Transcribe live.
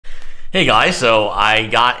Hey guys, so I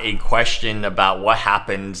got a question about what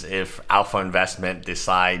happens if Alpha Investment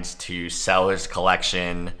decides to sell his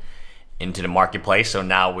collection into the marketplace. So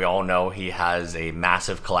now we all know he has a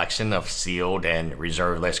massive collection of sealed and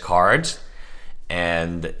reserve list cards.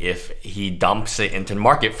 And if he dumps it into the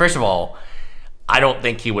market, first of all, I don't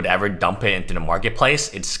think he would ever dump it into the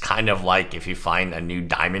marketplace. It's kind of like if you find a new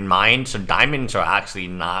diamond mine. So diamonds are actually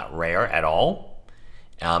not rare at all.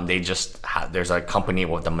 There's a company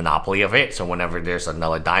with the monopoly of it. So whenever there's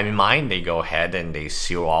another diamond mine, they go ahead and they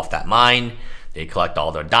seal off that mine. They collect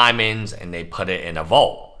all their diamonds and they put it in a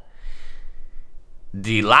vault.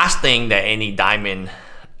 The last thing that any diamond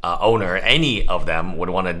owner, any of them,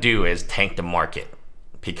 would want to do is tank the market,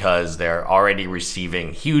 because they're already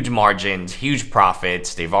receiving huge margins, huge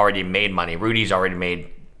profits. They've already made money. Rudy's already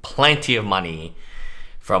made plenty of money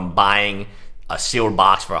from buying a sealed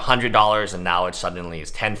box for $100, and now it suddenly is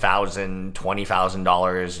 $10,000,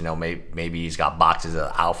 $20,000. You know, maybe he's got boxes of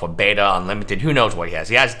alpha, beta, unlimited. Who knows what he has?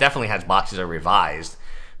 He definitely has boxes of revised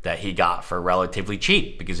that he got for relatively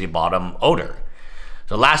cheap because he bought them older.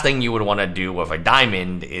 So the last thing you would want to do with a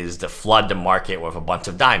diamond is to flood the market with a bunch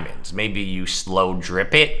of diamonds. Maybe you slow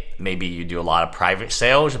drip it. Maybe you do a lot of private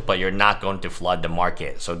sales, but you're not going to flood the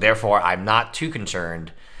market. So therefore, I'm not too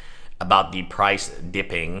concerned about the price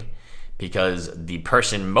dipping, because the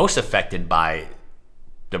person most affected by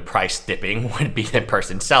the price dipping would be the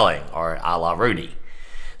person selling, or a la Rudy.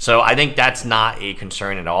 So I think that's not a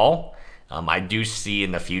concern at all. I do see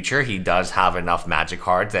in the future he does have enough magic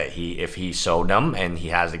cards that if he sold them and he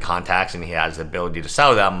has the contacts and he has the ability to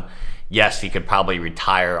sell them, yes, he could probably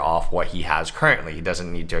retire off what he has currently. He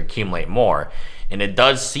doesn't need to accumulate more. And it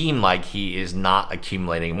does seem like he is not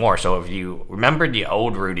accumulating more. So if you remember the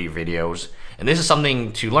old Rudy videos, and this is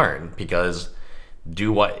something to learn, because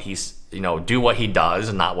do what he does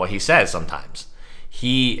and not what he says sometimes.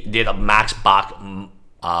 He did a max box,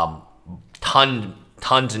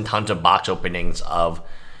 tons and tons of box openings of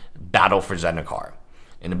Battle for Zendikar.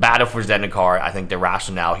 In the Battle for Zendikar, I think the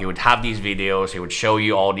rationale, he would have these videos, he would show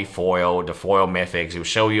you all the foil mythics, he would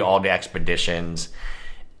show you all the expeditions.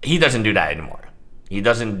 He doesn't do that anymore. He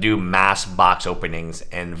doesn't do mass box openings,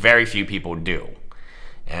 and very few people do.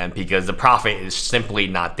 And because the profit is simply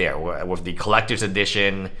not there with the collector's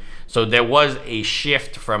edition. So there was a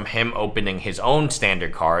shift from him opening his own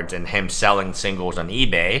standard cards and him selling singles on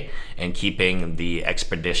eBay and keeping the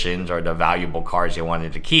expeditions or the valuable cards he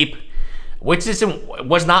wanted to keep, which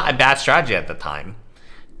was not a bad strategy at the time,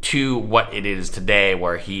 to what it is today,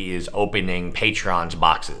 where he is opening Patreon's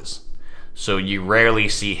boxes. So you rarely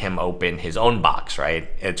see him open his own box, right?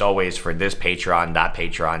 It's always for this Patreon, that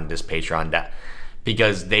Patreon, this Patreon, that,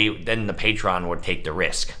 because then the Patreon would take the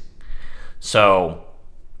risk. So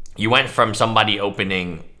you went from somebody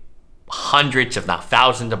opening hundreds, if not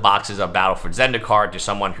thousands, of boxes of Battle for Zendikar to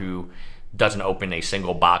someone who doesn't open a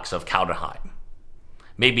single box of Kaldheim.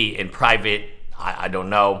 Maybe in private, I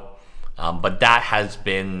don't know. But that has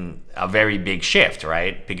been a very big shift,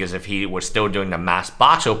 right? Because if he was still doing the mass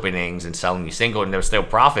box openings and selling the single and there was still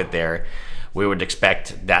profit there, we would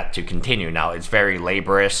expect that to continue. Now, it's very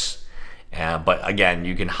laborious, but again,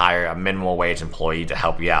 you can hire a minimal wage employee to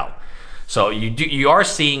help you out. So you are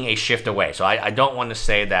seeing a shift away. So I don't want to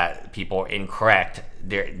say that people are incorrect.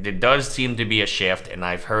 There does seem to be a shift, and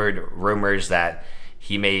I've heard rumors that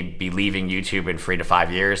he may be leaving YouTube in 3 to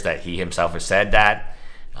 5 years, that he himself has said that.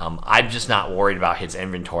 I'm just not worried about his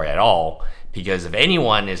inventory at all, because if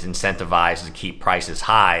anyone is incentivized to keep prices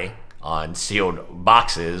high on sealed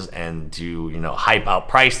boxes and to hype out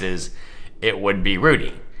prices, it would be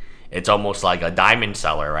Rudy. It's almost like a diamond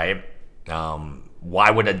seller, right? Why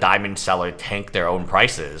would a diamond seller tank their own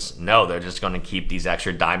prices? No, they're just going to keep these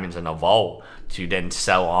extra diamonds in a vault to then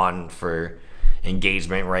sell on for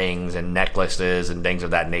engagement rings and necklaces and things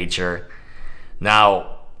of that nature.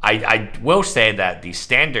 Now, I will say that the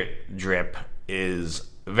standard drip is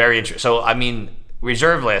very interesting. So, I mean,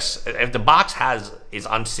 reserve list, if the box is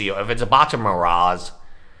unsealed, if it's a box of Mirage,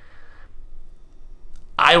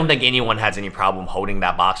 I don't think anyone has any problem holding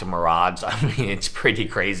that box of Mirage. I mean, it's pretty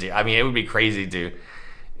crazy. I mean, it would be crazy to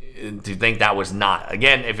think that was not.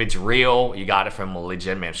 Again, if it's real, you got it from a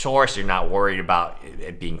legitimate source, you're not worried about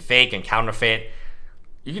it being fake and counterfeit,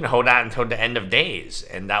 you can hold that until the end of days,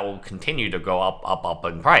 and that will continue to go up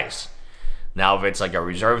in price. Now, if it's like a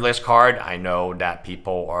reserve list card, I know that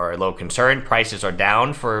people are a little concerned. Prices are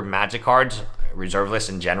down for Magic cards, reserve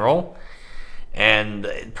lists in general. And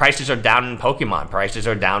prices are down in Pokemon. Prices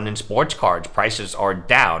are down in sports cards. Prices are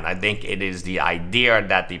down. I think it is the idea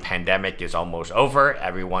that the pandemic is almost over.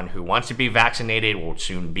 Everyone who wants to be vaccinated will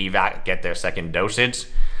soon get their second dosage.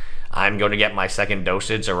 I'm going to get my second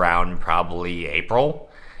dosage around probably April.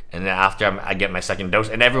 And then after I get my second dose,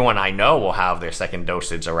 and everyone I know will have their second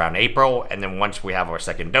dosage around April. And then once we have our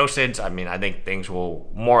second dosage, I mean, I think things will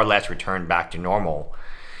more or less return back to normal.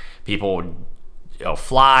 People would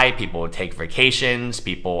fly, people would take vacations,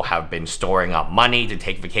 people have been storing up money to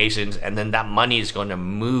take vacations, and then that money is going to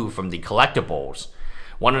move from the collectibles.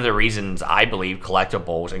 One of the reasons I believe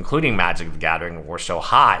collectibles, including Magic the Gathering, were so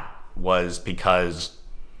hot was because,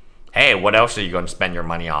 hey, what else are you going to spend your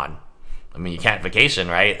money on? I mean, you can't vacation,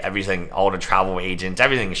 right? Everything, all the travel agents,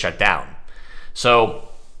 everything is shut down. So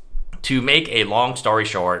to make a long story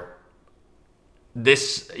short,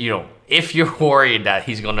 this, if you're worried that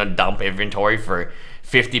he's going to dump inventory for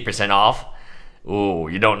 50% off, ooh,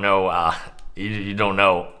 you don't know, you don't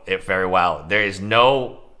know it very well. There is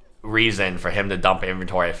no reason for him to dump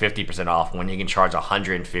inventory at 50% off when he can charge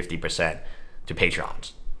 150% to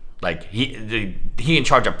patrons. Like, he can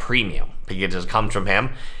charge a premium because it comes from him,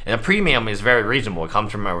 and a premium is very reasonable. It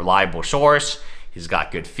comes from a reliable source. He's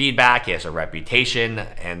got good feedback. He has a reputation,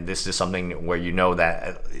 and this is something where you know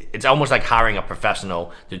that it's almost like hiring a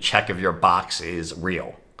professional to check if your box is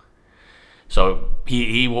real. So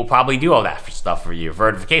he will probably do all that stuff for you.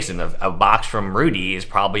 Verification of a box from Rudy is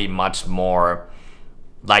probably much more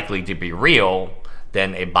likely to be real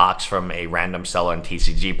than a box from a random seller and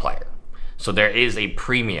TCG player. So there is a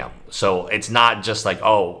premium. So it's not just like,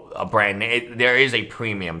 oh, a brand name. There is a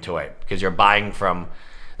premium to it because you're buying from.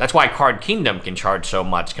 That's why Card Kingdom can charge so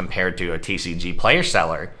much compared to a TCG player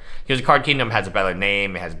seller, because Card Kingdom has a better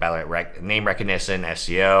name, it has better name recognition,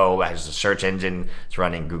 SEO, it has a search engine, it's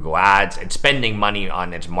running Google Ads, it's spending money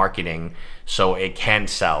on its marketing, so it can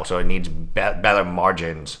sell, so it needs better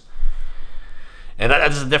margins. And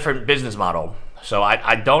that's a different business model. So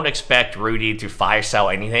I don't expect Rudy to fire sell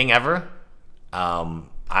anything ever.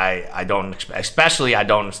 I don't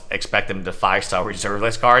expect him to fire sell reserve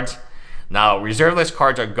list cards. Now, reserve list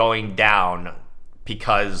cards are going down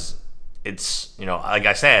because it's, like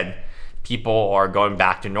I said, people are going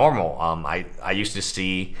back to normal. I used to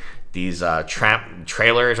see these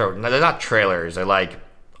trailers, or no, they're not trailers, they're like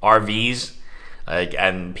RVs,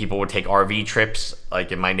 and people would take RV trips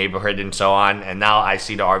like in my neighborhood and so on. And now I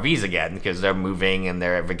see the RVs again because they're moving and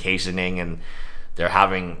they're vacationing and they're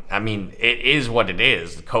having, I mean, it is what it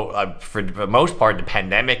is. For the most part, the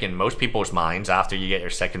pandemic in most people's minds, after you get your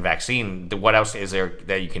second vaccine, what else is there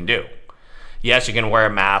that you can do? Yes, you can wear a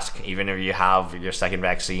mask even if you have your second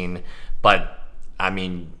vaccine, but I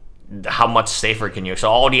mean, how much safer can you?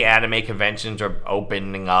 So all the anime conventions are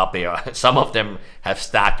opening up. Some of them have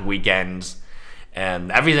stacked weekends,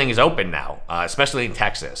 and everything is open now, especially in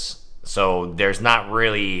Texas. So there's not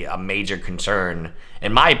really a major concern,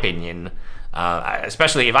 in my opinion.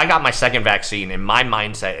 Especially if I got my second vaccine, and my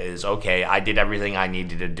mindset is, okay, I did everything I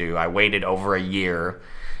needed to do. I waited over a year.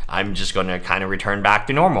 I'm just going to kind of return back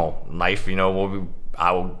to normal life.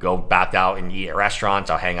 I will go back out and eat at restaurants.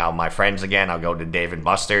 I'll hang out with my friends again. I'll go to Dave &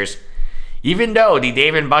 Buster's. Even though the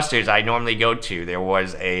Dave & Buster's I normally go to, there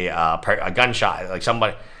was a gunshot. Like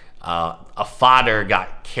somebody, a father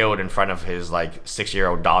got killed in front of his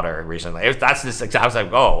 6-year-old daughter recently. I was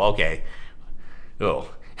like, oh, okay. Oh.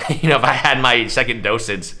 If I had my second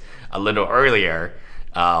dosage a little earlier,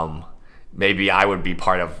 maybe I would be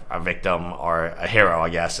part of a victim or a hero, I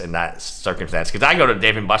guess, in that circumstance. Because I go to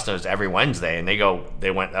Dave & Buster's every Wednesday, and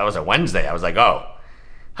that was a Wednesday. I was like, oh,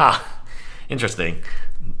 interesting.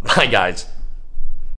 Bye, guys.